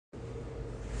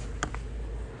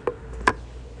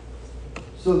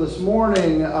So this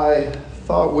morning I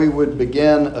thought we would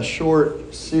begin a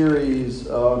short series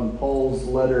on Paul's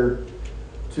letter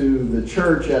to the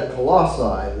church at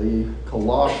Colossae, the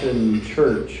Colossian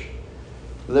church.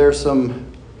 There's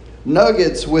some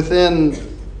nuggets within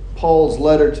Paul's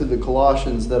letter to the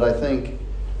Colossians that I think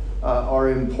are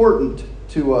important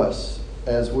to us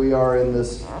as we are in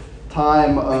this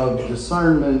time of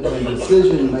discernment and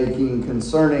decision making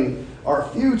concerning our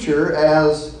future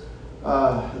as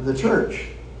the church.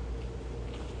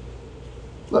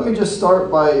 Let me just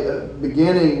start by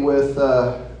beginning with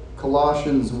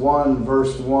Colossians 1,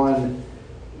 verse 1.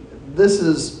 This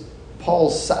is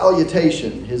Paul's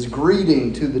salutation, his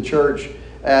greeting to the church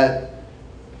at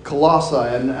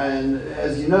Colossae. And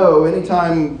as you know,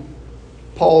 anytime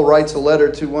Paul writes a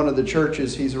letter to one of the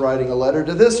churches, he's writing a letter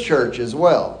to this church as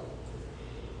well.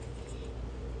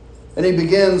 And he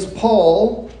begins,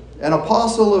 Paul, an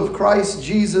apostle of Christ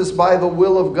Jesus by the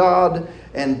will of God,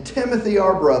 and Timothy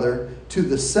our brother, to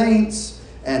the saints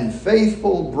and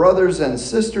faithful brothers and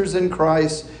sisters in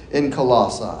Christ in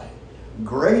Colossae.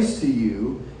 Grace to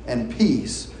you and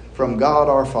peace from God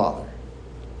our Father.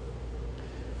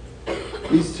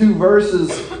 These two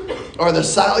verses are the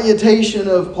salutation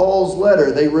of Paul's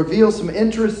letter. They reveal some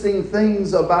interesting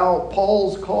things about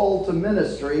Paul's call to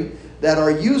ministry that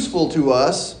are useful to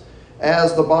us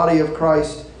as the body of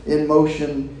Christ in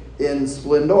motion in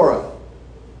Splendora.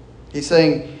 He's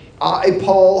saying, I,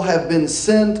 Paul, have been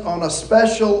sent on a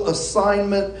special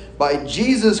assignment by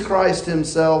Jesus Christ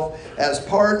himself as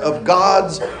part of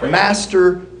God's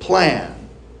master plan.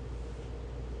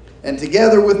 And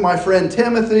together with my friend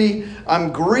Timothy,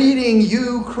 I'm greeting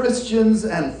you Christians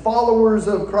and followers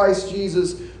of Christ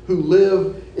Jesus who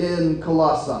live in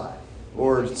Colossae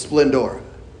or Splendora.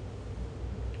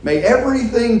 May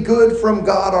everything good from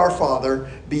God our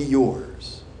Father be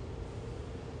yours.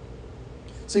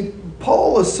 See,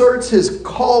 Paul asserts his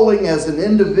calling as an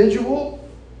individual.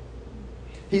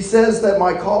 He says that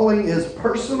my calling is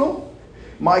personal.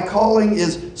 My calling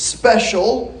is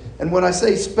special. And when I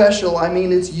say special, I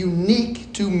mean it's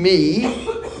unique to me.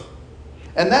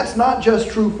 And that's not just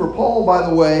true for Paul, by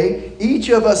the way. Each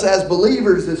of us as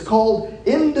believers is called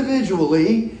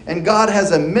individually, and God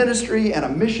has a ministry and a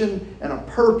mission and a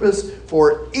purpose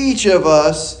for each of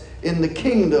us in the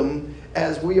kingdom,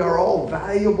 as we are all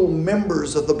valuable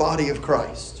members of the body of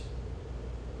Christ.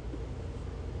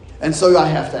 And so I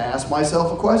have to ask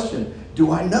myself a question.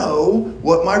 Do I know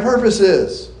what my purpose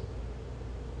is?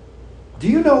 Do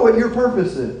you know what your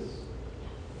purpose is?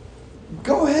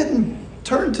 Go ahead and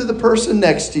turn to the person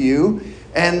next to you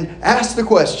and ask the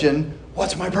question,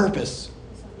 what's my purpose?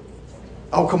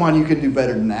 Oh, come on, you can do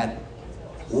better than that.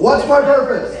 What's my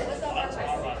purpose?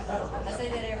 I say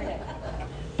that every day.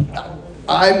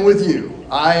 I'm with you.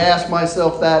 I ask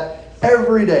myself that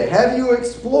every day. Have you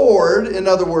explored, in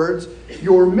other words,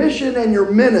 your mission and your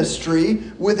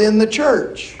ministry within the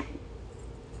church?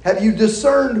 Have you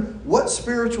discerned what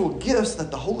spiritual gifts that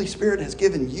the Holy Spirit has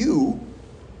given you?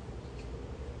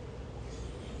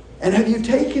 And have you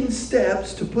taken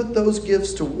steps to put those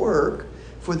gifts to work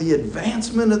for the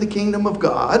advancement of the kingdom of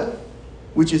God,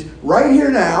 which is right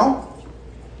here now?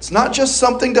 It's not just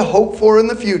something to hope for in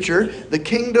the future. The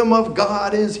kingdom of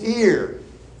God is here.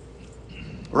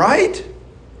 Right?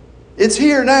 It's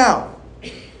here now.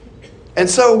 And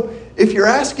so, if you're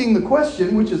asking the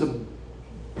question, which is a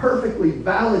perfectly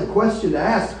valid question to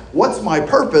ask, what's my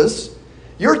purpose?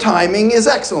 Your timing is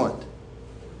excellent.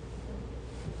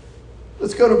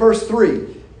 Let's go to verse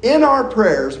 3. In our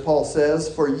prayers, Paul says,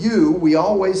 for you we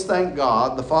always thank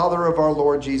God, the Father of our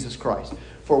Lord Jesus Christ.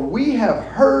 For we have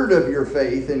heard of your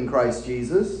faith in Christ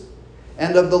Jesus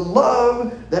and of the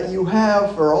love that you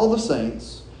have for all the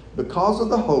saints because of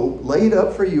the hope laid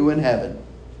up for you in heaven.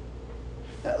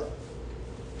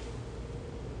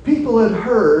 People had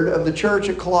heard of the church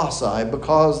at Colossae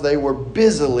because they were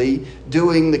busily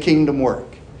doing the kingdom work.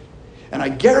 And I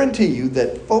guarantee you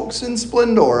that folks in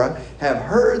Splendora have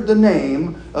heard the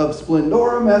name of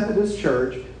Splendora Methodist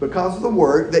Church because of the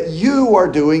work that you are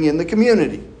doing in the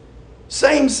community.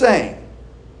 Same.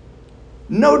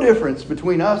 No difference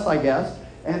between us, I guess,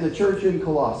 and the church in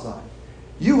Colossae.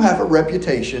 You have a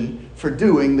reputation for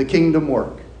doing the kingdom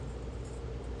work.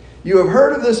 You have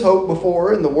heard of this hope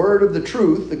before in the word of the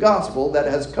truth, the gospel that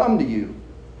has come to you.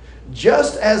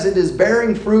 Just as it is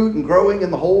bearing fruit and growing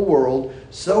in the whole world,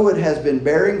 so it has been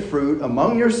bearing fruit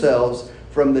among yourselves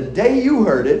from the day you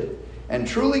heard it and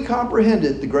truly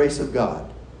comprehended the grace of God.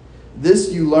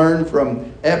 This you learned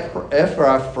from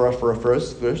Epaphras.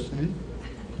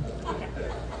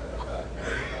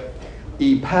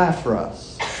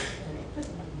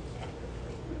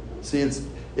 See,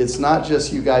 It's not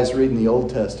just you guys reading the Old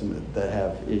Testament that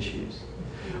have issues.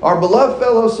 Our beloved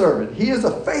fellow servant, he is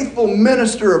a faithful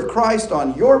minister of Christ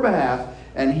on your behalf,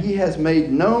 and he has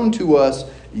made known to us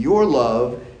your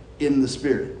love in the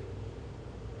Spirit.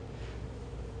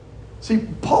 See,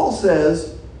 Paul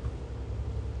says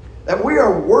that we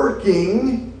are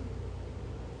working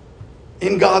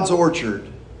in God's orchard.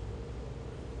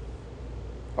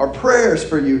 Our prayers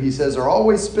for you, he says, are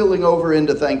always spilling over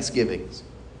into thanksgivings.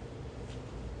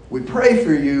 We pray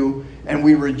for you and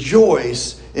we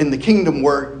rejoice in the kingdom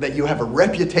work that you have a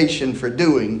reputation for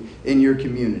doing in your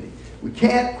community. We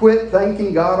can't quit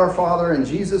thanking God our Father and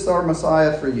Jesus our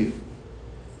Messiah for you.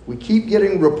 We keep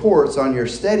getting reports on your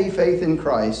steady faith in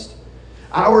Christ,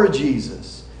 our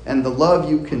Jesus, and the love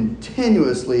you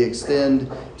continuously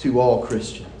extend to all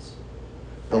Christians.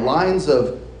 The lines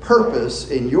of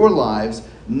purpose in your lives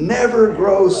never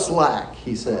grow slack,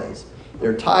 he says.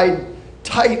 They're tied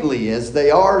tightly as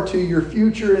they are to your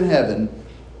future in heaven,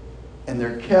 and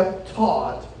they're kept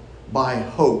taut by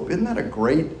hope. Isn't that a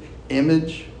great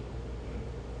image?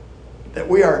 That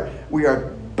we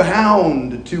are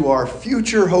bound to our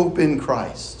future hope in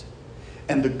Christ.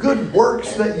 And the good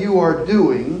works that you are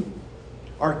doing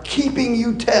are keeping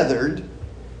you tethered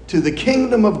to the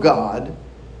kingdom of God,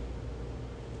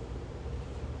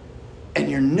 and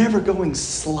you're never going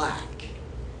slack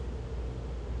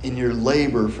in your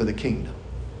labor for the kingdom.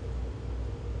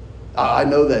 I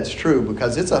know that's true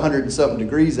because it's 100 and something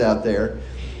degrees out there,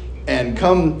 and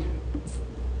come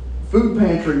food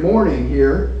pantry morning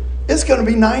here, it's going to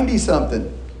be 90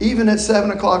 something, even at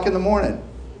 7 o'clock in the morning.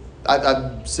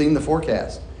 I've seen the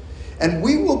forecast. And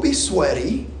we will be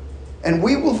sweaty, and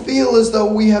we will feel as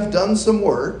though we have done some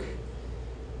work,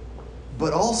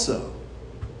 but also,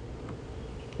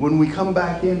 when we come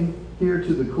back in here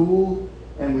to the cool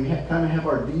and we kind of have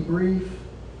our debrief,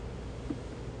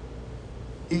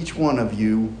 each one of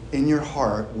you in your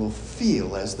heart will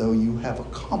feel as though you have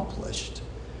accomplished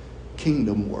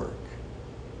kingdom work.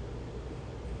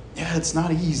 Yeah, it's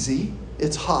not easy.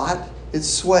 It's hot. It's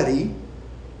sweaty.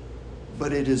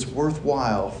 But it is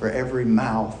worthwhile for every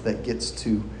mouth that gets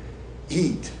to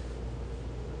eat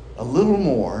a little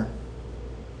more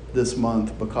this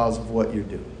month because of what you're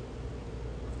doing.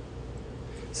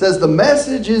 It says the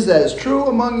message is as true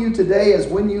among you today as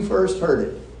when you first heard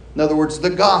it. In other words, the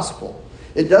gospel.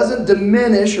 It doesn't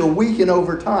diminish or weaken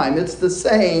over time. It's the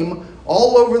same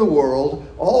all over the world,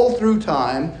 all through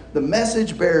time. The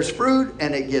message bears fruit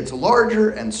and it gets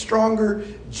larger and stronger,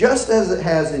 just as it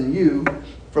has in you.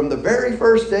 From the very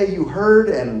first day you heard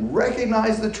and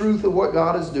recognized the truth of what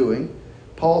God is doing,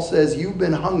 Paul says you've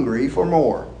been hungry for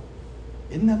more.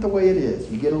 Isn't that the way it is?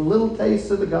 You get a little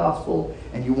taste of the gospel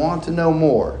and you want to know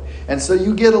more. And so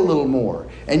you get a little more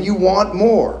and you want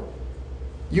more.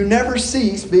 You never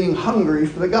cease being hungry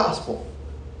for the gospel.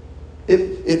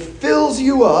 It fills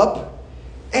you up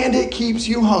and it keeps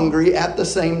you hungry at the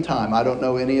same time. I don't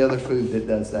know any other food that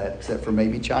does that except for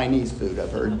maybe Chinese food.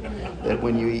 I've heard that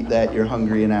when you eat that, you're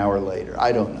hungry an hour later.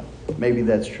 I don't know. Maybe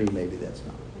that's true, maybe that's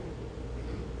not.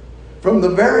 From the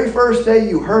very first day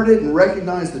you heard it and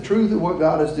recognized the truth of what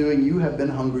God is doing, you have been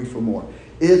hungry for more.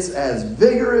 It's as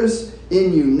vigorous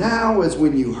in you now as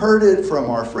when you heard it from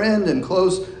our friend and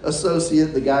close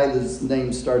associate, the guy whose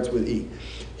name starts with E.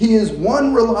 He is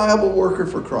one reliable worker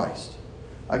for Christ.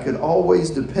 I could always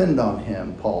depend on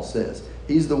him, Paul says.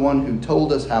 He's the one who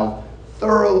told us how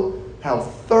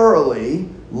thoroughly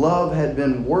love had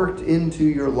been worked into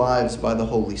your lives by the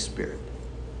Holy Spirit.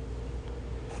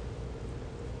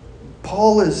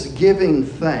 Paul is giving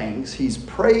thanks. He's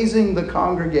praising the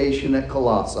congregation at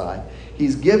Colossae.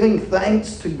 He's giving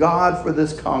thanks to God for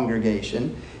this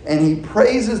congregation, and he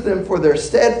praises them for their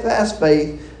steadfast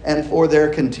faith and for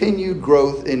their continued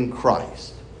growth in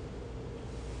Christ.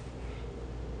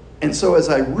 And so as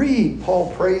I read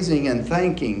Paul praising and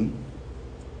thanking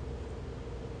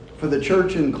for the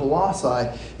church in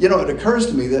Colossae, it occurs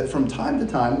to me that from time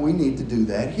to time we need to do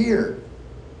that here.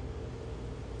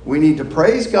 We need to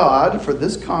praise God for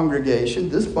this congregation,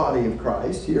 this body of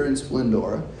Christ here in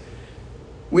Splendora.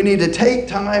 We need to take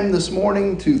time this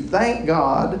morning to thank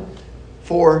God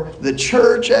for the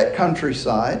church at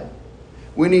Countryside.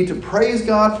 We need to praise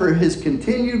God for his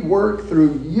continued work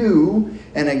through you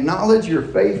and acknowledge your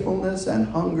faithfulness and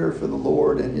hunger for the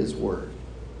Lord and his word.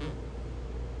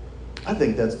 I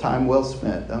think that's time well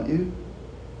spent, don't you?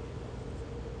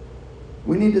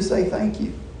 We need to say thank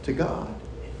you to God.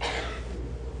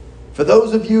 For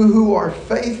those of you who are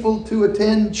faithful to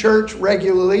attend church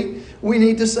regularly, we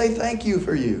need to say thank you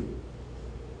for you.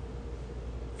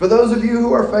 For those of you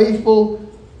who are faithful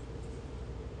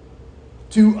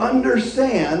to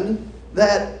understand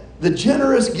that The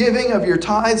generous giving of your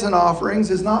tithes and offerings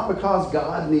is not because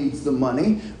God needs the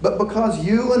money, but because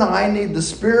you and I need the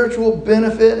spiritual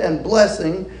benefit and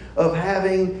blessing of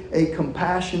having a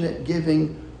compassionate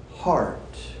giving heart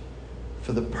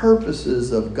for the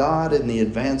purposes of God and the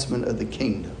advancement of the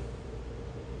kingdom.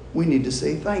 We need to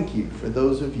say thank you for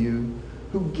those of you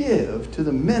who give to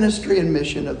the ministry and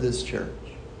mission of this church.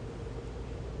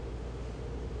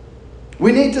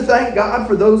 We need to thank God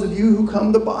for those of you who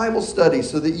come to Bible study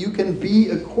so that you can be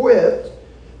equipped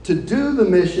to do the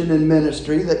mission and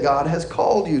ministry that God has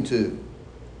called you to.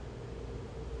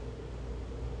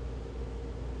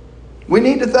 We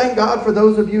need to thank God for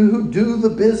those of you who do the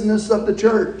business of the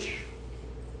church,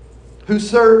 who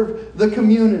serve the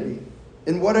community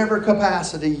in whatever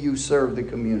capacity you serve the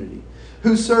community,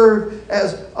 who serve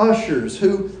as ushers,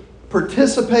 who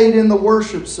participate in the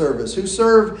worship service, who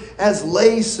serve as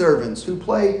lay servants, who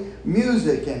play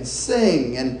music and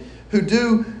sing, and who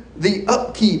do the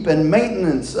upkeep and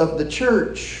maintenance of the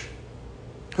church,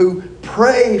 who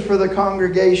pray for the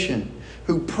congregation,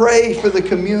 who pray for the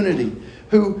community,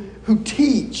 who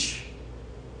teach,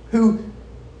 who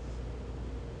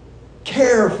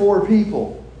care for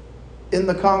people in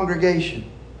the congregation.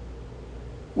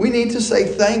 We need to say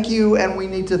thank you, and we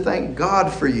need to thank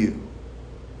God for you.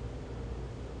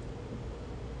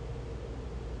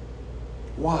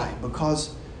 Why?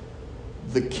 Because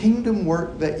the kingdom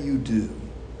work that you do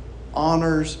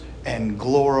honors and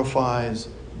glorifies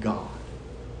God.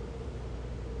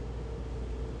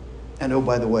 And oh,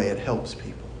 by the way, it helps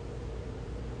people.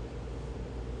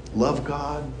 Love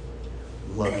God,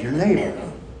 love your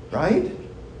neighbor, right?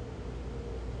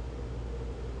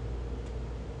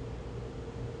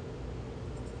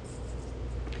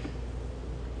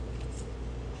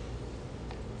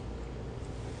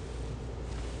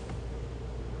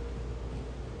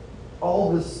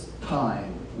 All this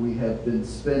time we have been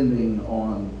spending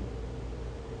on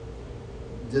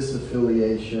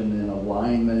disaffiliation and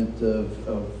alignment of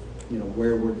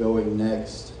where we're going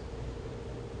next.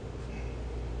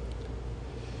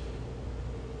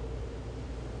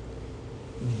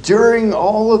 During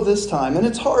all of this time, and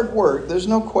it's hard work, there's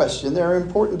no question, there are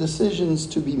important decisions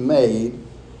to be made,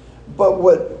 but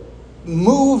what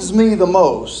moves me the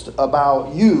most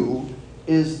about you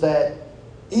is that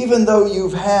even though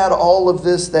you've had all of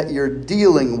this that you're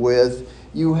dealing with,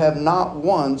 you have not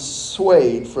once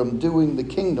swayed from doing the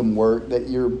kingdom work that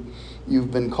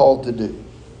you've been called to do.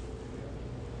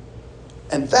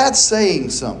 And that's saying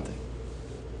something.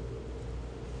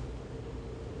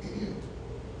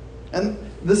 And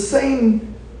the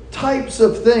same types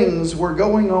of things were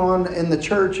going on in the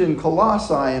church in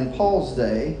Colossae in Paul's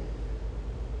day,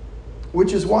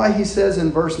 which is why he says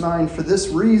in verse 9, "For this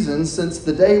reason, since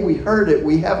the day we heard it,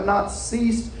 we have not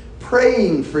ceased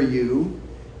praying for you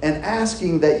and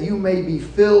asking that you may be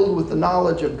filled with the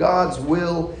knowledge of God's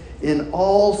will in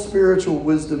all spiritual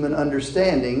wisdom and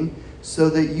understanding, so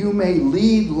that you may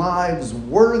lead lives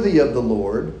worthy of the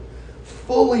Lord,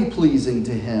 fully pleasing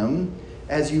to Him,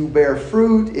 as you bear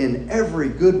fruit in every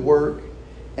good work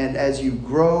and as you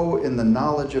grow in the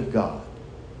knowledge of God.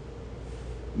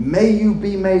 May you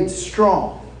be made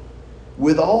strong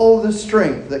with all the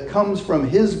strength that comes from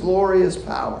His glorious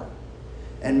power,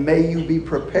 and may you be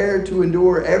prepared to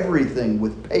endure everything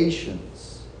with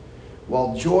patience,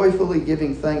 while joyfully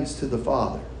giving thanks to the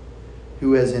Father,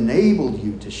 who has enabled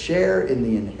you to share in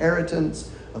the inheritance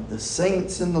of the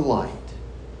saints in the light.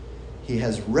 He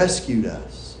has rescued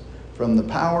us from the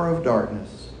power of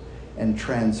darkness and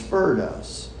transferred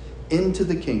us into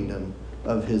the kingdom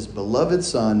of His beloved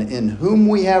Son, in whom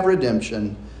we have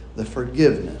redemption, the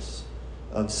forgiveness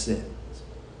of sins."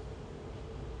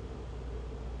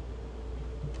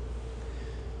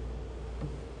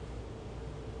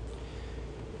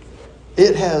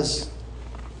 It has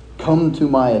come to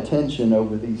my attention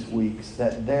over these weeks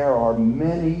that there are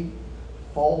many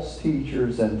false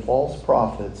teachers and false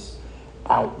prophets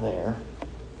out there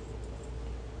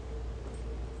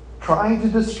trying to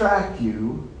distract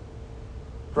you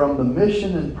from the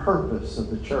mission and purpose of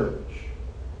the church,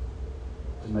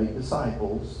 to make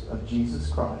disciples of Jesus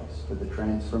Christ for the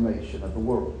transformation of the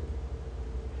world.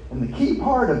 And the key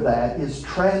part of that is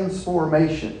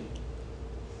transformation.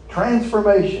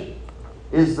 Transformation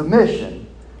is the mission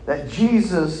that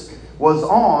Jesus was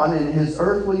on in His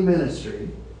earthly ministry.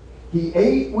 He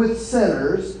ate with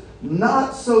sinners,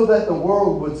 not so that the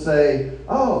world would say,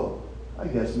 "Oh, I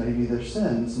guess maybe their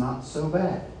sin's not so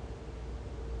bad."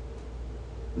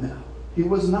 No. He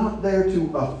was not there to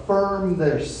affirm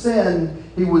their sin.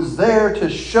 He was there to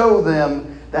show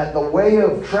them that the way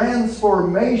of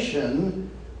transformation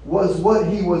was what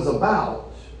He was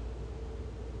about.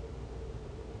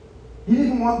 He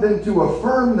didn't want them to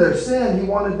affirm their sin. He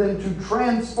wanted them to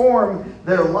transform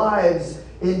their lives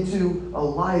into a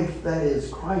life that is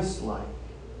Christ-like.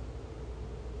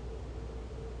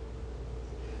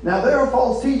 Now, there are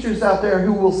false teachers out there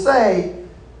who will say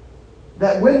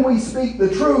that when we speak the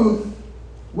truth,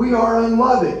 we are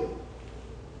unloving.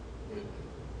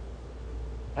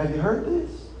 Have you heard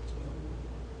this?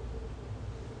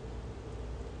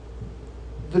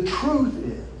 The truth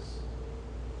is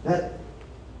that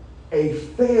a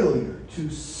failure to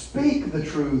speak the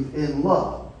truth in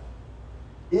love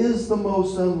is the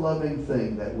most unloving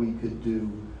thing that we could do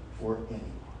for anyone.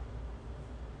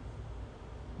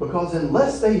 Because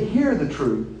unless they hear the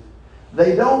truth,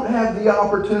 they don't have the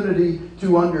opportunity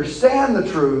to understand the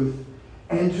truth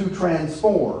and to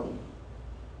transform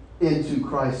into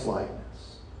Christ-likeness.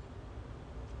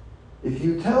 If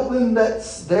you tell them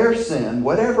that's their sin,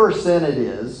 whatever sin it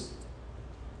is,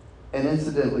 and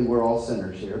incidentally, we're all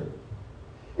sinners here.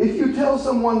 If you tell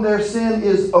someone their sin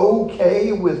is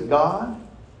okay with God,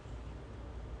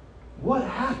 what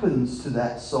happens to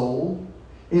that soul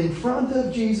in front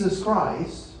of Jesus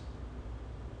Christ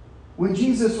when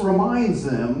Jesus reminds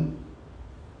them,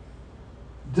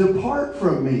 "Depart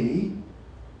from me,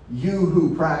 you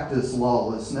who practice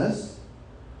lawlessness.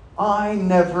 I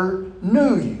never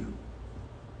knew you."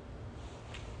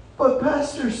 But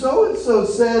Pastor so-and-so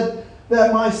said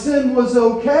that my sin was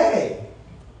okay.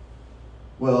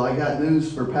 Well, I got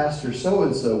news for Pastor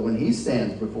so-and-so. When he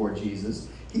stands before Jesus,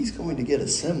 he's going to get a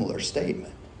similar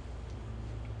statement.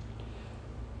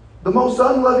 The most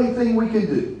unloving thing we can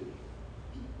do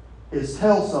is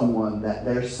tell someone that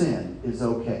their sin is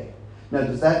okay. Now,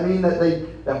 does that mean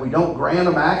that we don't grant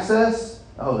them access?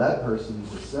 Oh, that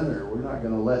person's a sinner. We're not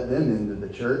going to let them into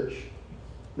the church.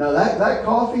 Now, that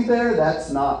coffee there,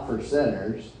 that's not for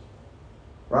sinners.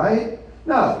 Right?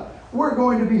 No. We're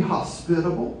going to be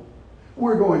hospitable.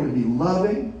 We're going to be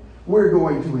loving. We're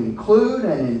going to include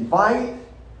and invite,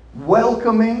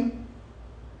 welcoming,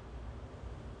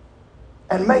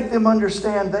 and make them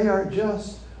understand they are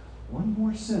just one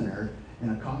more sinner in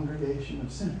a congregation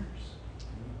of sinners.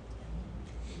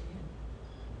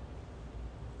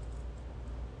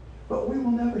 But we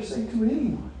will never say to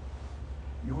anyone,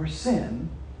 your sin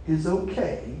is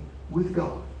okay with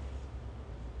God.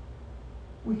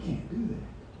 We can't do that.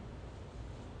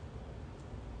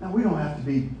 Now, we don't have to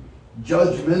be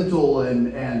judgmental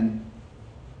and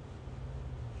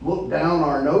look down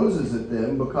our noses at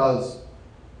them because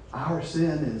our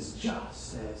sin is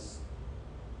just as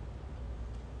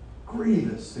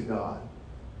grievous to God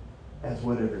as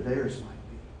whatever theirs might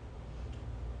be.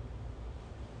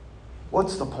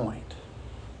 What's the point?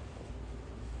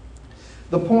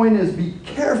 The point is, be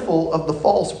careful of the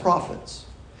false prophets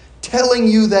telling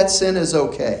you that sin is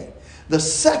okay. The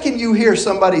second you hear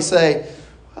somebody say,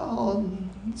 well,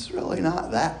 it's really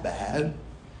not that bad,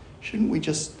 shouldn't we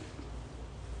just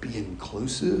be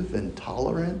inclusive and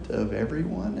tolerant of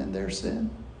everyone and their sin?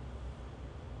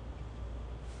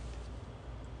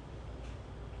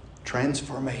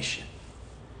 Transformation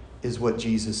is what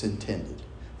Jesus intended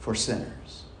for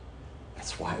sinners.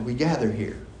 That's why we gather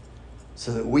here,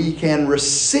 so that we can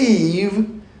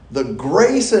receive the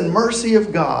grace and mercy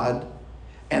of God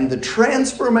and the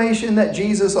transformation that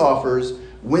Jesus offers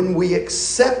when we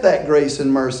accept that grace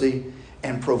and mercy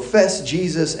and profess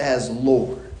Jesus as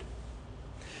Lord.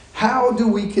 How do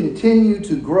we continue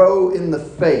to grow in the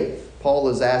faith? Paul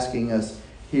is asking us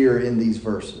here in these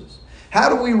verses. How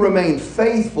do we remain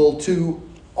faithful to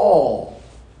all?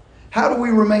 How do we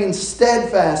remain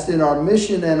steadfast in our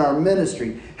mission and our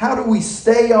ministry? How do we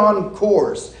stay on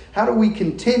course? How do we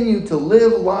continue to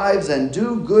live lives and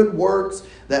do good works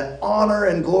that honor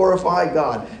and glorify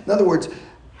God? In other words,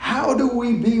 how do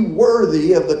we be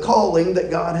worthy of the calling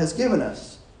that God has given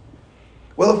us?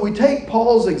 Well, if we take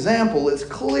Paul's example, it's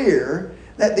clear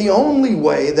that the only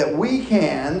way that we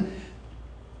can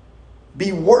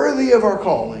be worthy of our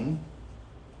calling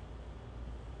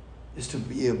is to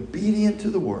be obedient to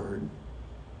the Word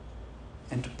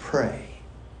and to pray.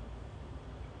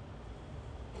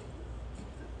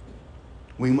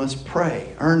 We must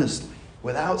pray earnestly,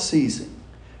 without ceasing,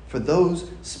 for those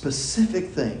specific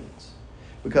things.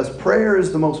 Because prayer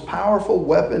is the most powerful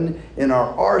weapon in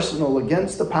our arsenal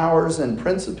against the powers and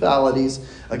principalities,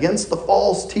 against the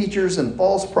false teachers and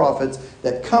false prophets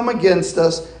that come against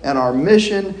us and our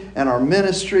mission and our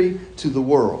ministry to the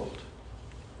world.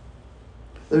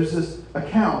 There's this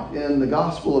account in the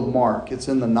Gospel of Mark. It's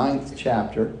in the 9th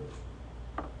chapter.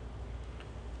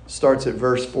 Starts at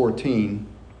verse 14.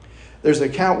 There's an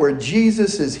account where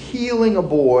Jesus is healing a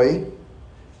boy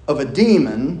of a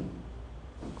demon,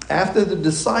 After the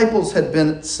disciples had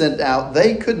been sent out,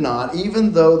 they could not,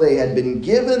 even though they had been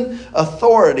given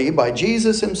authority by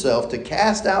Jesus himself to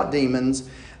cast out demons,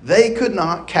 they could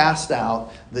not cast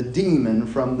out the demon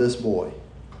from this boy.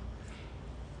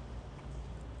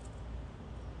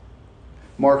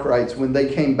 Mark writes, when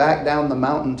they came back down the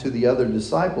mountain to the other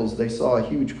disciples, they saw a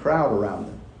huge crowd around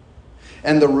them.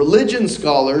 And the religion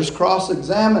scholars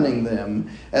cross-examining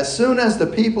them. As soon as the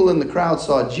people in the crowd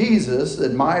saw Jesus,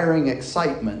 admiring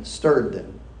excitement stirred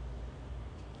them.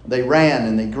 They ran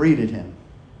and they greeted him.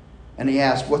 And he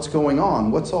asked, what's going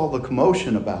on? What's all the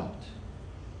commotion about?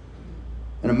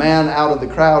 And a man out of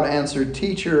the crowd answered,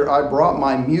 Teacher, I brought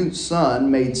my mute son,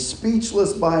 made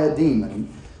speechless by a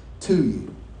demon, to you.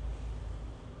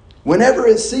 Whenever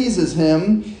it seizes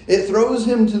him, it throws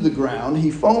him to the ground.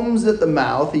 He foams at the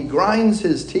mouth, he grinds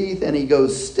his teeth, and he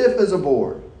goes stiff as a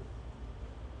board.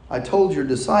 I told your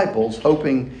disciples,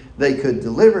 hoping they could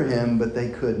deliver him, but they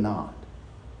could not.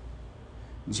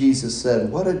 Jesus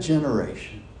said, what a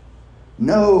generation.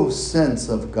 No sense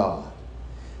of God.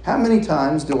 How many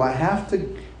times do I have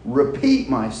to repeat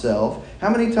myself?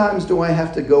 How many times do I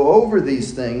have to go over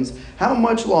these things? How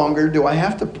much longer do I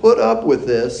have to put up with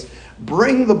this?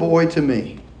 Bring the boy to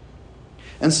me.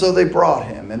 And so they brought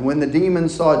him. And when the demon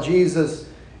saw Jesus,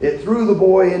 it threw the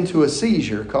boy into a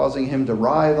seizure, causing him to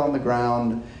writhe on the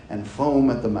ground and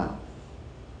foam at the mouth.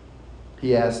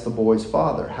 He asked the boy's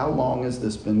father, how long has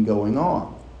this been going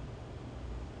on?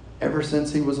 Ever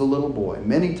since he was a little boy.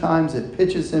 Many times it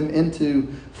pitches him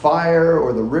into fire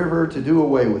or the river to do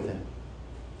away with him.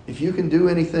 If you can do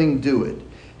anything, do it.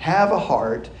 Have a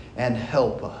heart and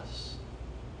help us.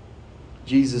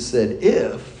 Jesus said,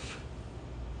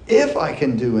 if I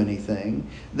can do anything,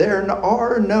 there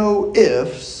are no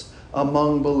ifs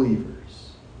among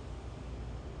believers.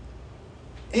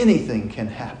 Anything can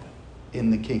happen in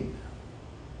the kingdom.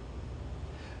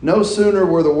 No sooner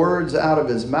were the words out of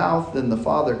his mouth than the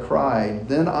father cried,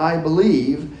 then I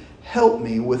believe, help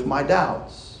me with my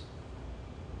doubts.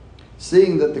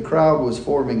 Seeing that the crowd was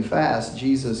forming fast,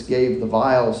 Jesus gave the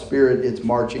vile spirit its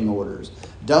marching orders.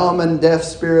 Dumb and deaf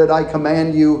spirit, I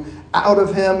command you out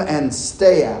of him and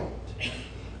stay out.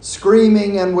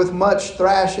 Screaming and with much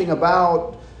thrashing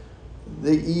about,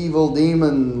 the evil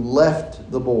demon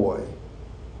left the boy.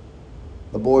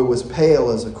 The boy was pale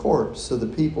as a corpse, so the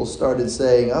people started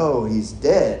saying, oh, he's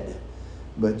dead.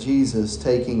 But Jesus,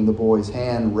 taking the boy's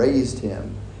hand, raised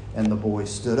him, and the boy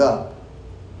stood up.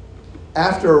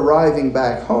 After arriving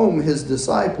back home, his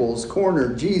disciples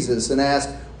cornered Jesus and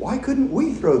asked, why couldn't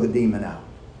we throw the demon out?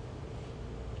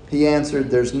 He answered,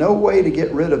 there's no way to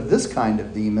get rid of this kind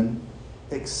of demon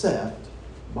except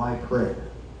by prayer.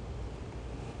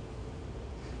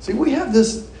 See, we have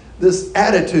this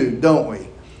attitude, don't we?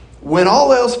 When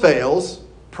all else fails,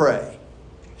 pray.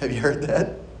 Have you heard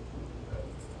that?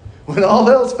 When all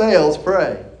else fails,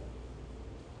 pray.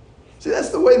 See, that's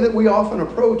the way that we often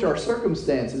approach our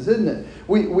circumstances, isn't it?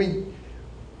 Why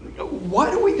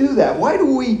do we do that? Why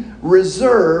do we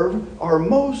reserve our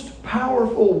most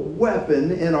powerful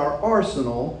weapon in our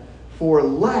arsenal for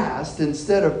last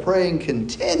instead of praying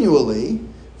continually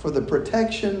for the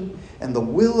protection and the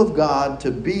will of God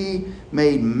to be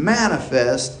made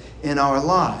manifest in our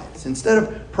lives? Instead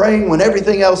of praying when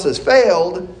everything else has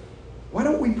failed, why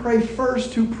don't we pray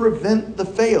first to prevent the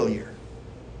failure?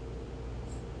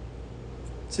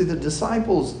 See, the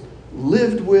disciples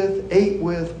lived with, ate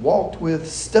with, walked with,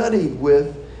 studied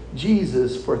with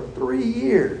Jesus for 3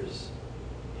 years.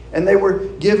 And they were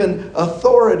given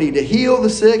authority to heal the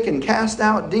sick and cast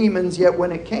out demons. Yet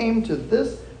when it came to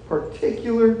this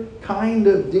particular kind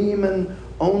of demon,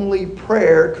 only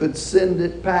prayer could send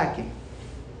it packing.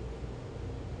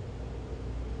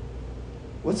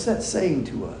 What's that saying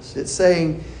to us? It's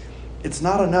saying it's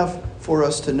not enough for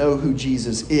us to know who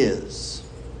Jesus is.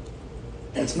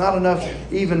 It's not enough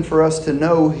even for us to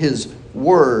know his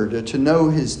word or to know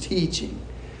his teaching.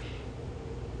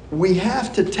 We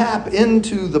have to tap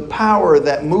into the power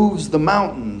that moves the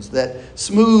mountains, that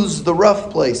smooths the rough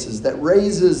places, that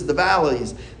raises the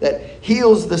valleys, that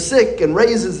heals the sick and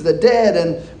raises the dead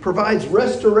and provides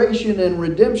restoration and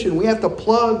redemption. We have to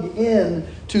plug in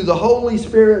to the Holy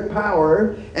Spirit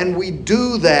power, and we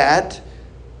do that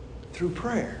through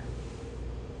prayer.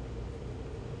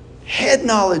 Head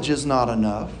knowledge is not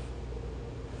enough.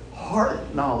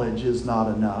 Heart knowledge is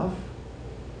not enough.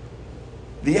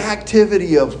 The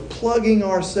activity of plugging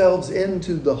ourselves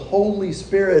into the Holy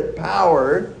Spirit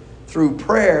power through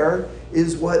prayer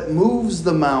is what moves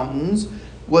the mountains,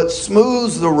 what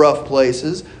smooths the rough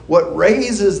places, what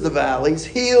raises the valleys,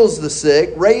 heals the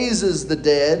sick, raises the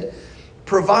dead,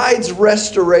 provides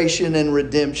restoration and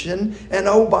redemption, and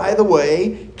oh, by the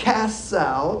way, casts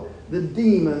out the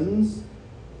demons,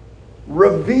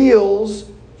 reveals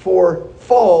for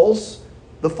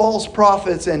the false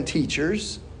prophets and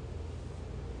teachers.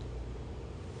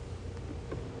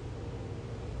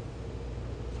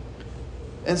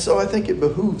 And so I think it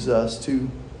behooves us to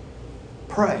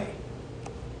pray.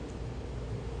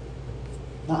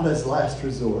 Not as last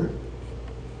resort,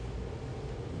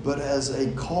 but as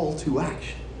a call to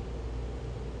action.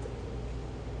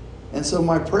 And so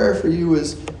my prayer for you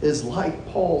is like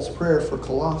Paul's prayer for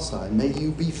Colossae. May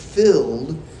you be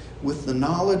filled with the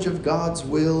knowledge of God's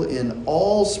will in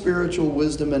all spiritual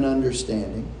wisdom and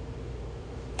understanding,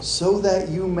 so that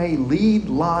you may lead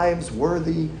lives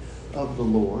worthy of the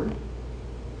Lord,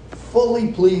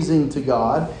 fully pleasing to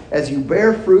God, as you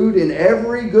bear fruit in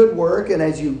every good work and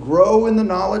as you grow in the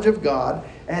knowledge of God,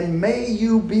 and may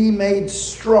you be made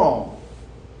strong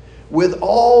with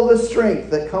all the strength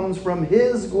that comes from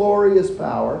His glorious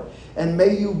power, and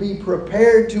may you be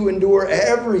prepared to endure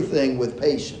everything with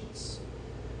patience,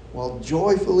 while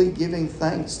joyfully giving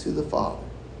thanks to the Father,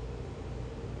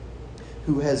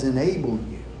 who has enabled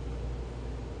you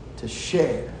to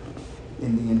share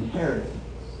in the inheritance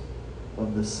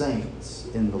of the saints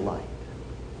in the light.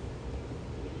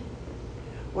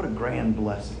 What a grand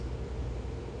blessing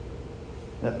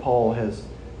that Paul has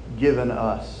given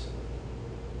us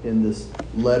in this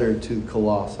letter to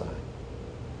Colossae.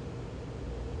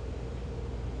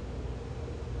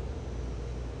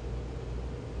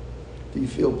 Do you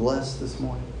feel blessed this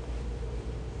morning?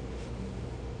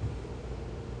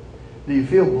 Do you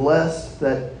feel blessed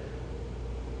that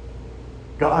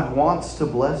God wants to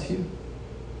bless you?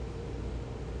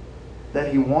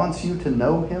 That He wants you to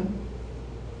know Him?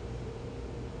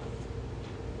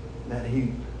 That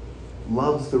He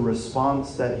loves the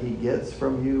response that He gets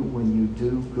from you when you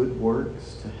do good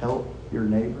works to help your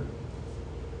neighbor?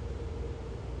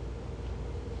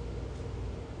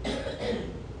 That's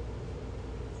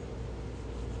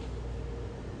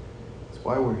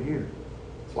why we're here.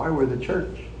 That's why we're the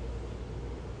church.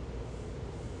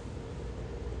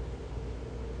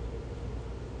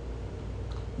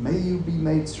 May you be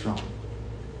made strong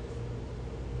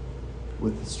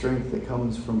with the strength that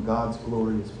comes from God's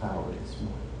glorious power this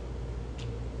morning.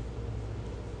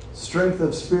 Strength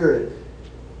of spirit,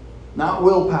 not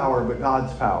willpower, but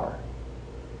God's power.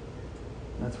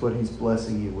 That's what He's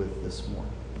blessing you with this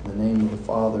morning. In the name of the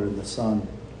Father, and the Son,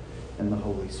 and the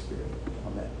Holy Spirit.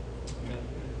 Amen.